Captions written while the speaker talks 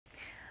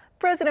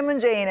President Moon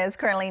Jae-in is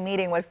currently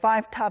meeting with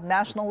 5 top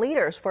national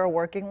leaders for a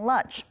working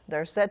lunch.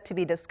 They're said to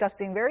be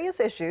discussing various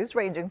issues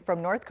ranging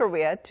from North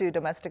Korea to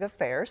domestic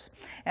affairs.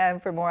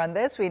 And for more on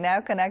this, we now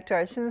connect to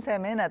our Shin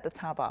Se-min at the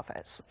top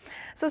office.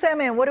 So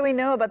Se-min, what do we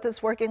know about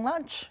this working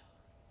lunch?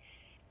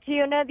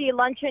 Ji-yoon, the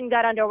luncheon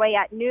got underway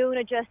at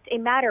noon just a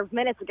matter of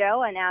minutes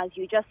ago, and as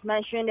you just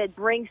mentioned, it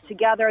brings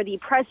together the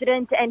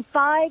president and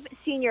 5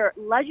 senior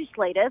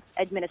legislative,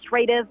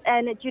 administrative,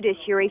 and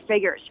judiciary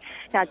figures.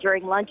 Now,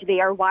 during lunch,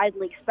 they are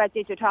widely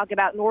expected to talk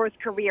about North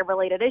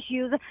Korea-related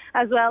issues,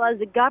 as well as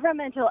the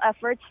governmental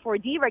efforts for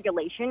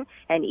deregulation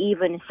and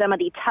even some of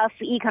the tough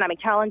economic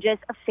challenges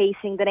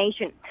facing the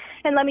nation.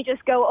 And let me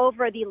just go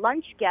over the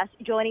lunch guests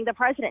joining the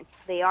president.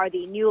 They are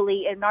the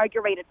newly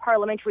inaugurated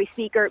parliamentary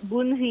speaker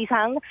Moon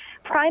Hee-sang,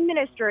 Prime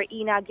Minister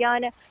Lee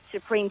Nak-yon,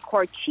 Supreme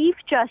Court Chief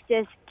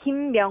Justice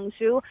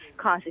Meong-su,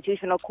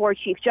 Constitutional Court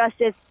Chief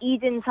Justice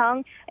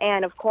Jin-sung,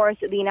 and of course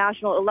the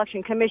National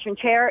Election Commission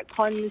Chair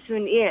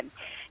Kwon.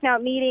 Now,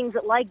 meetings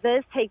like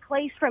this take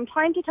place from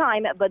time to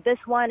time, but this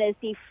one is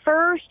the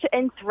first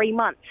in 3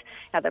 months.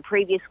 Now, the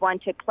previous one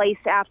took place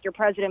after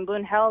President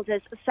Moon held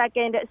his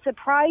second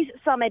surprise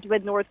summit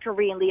with North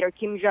Korean leader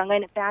Kim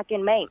Jong-un back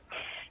in May.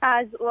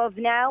 As of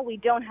now, we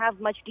don't have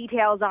much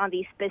details on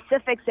the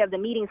specifics of the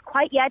meetings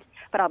quite yet,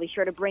 but I'll be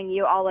sure to bring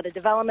you all of the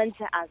developments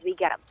as we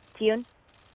get them. Ji-yoon?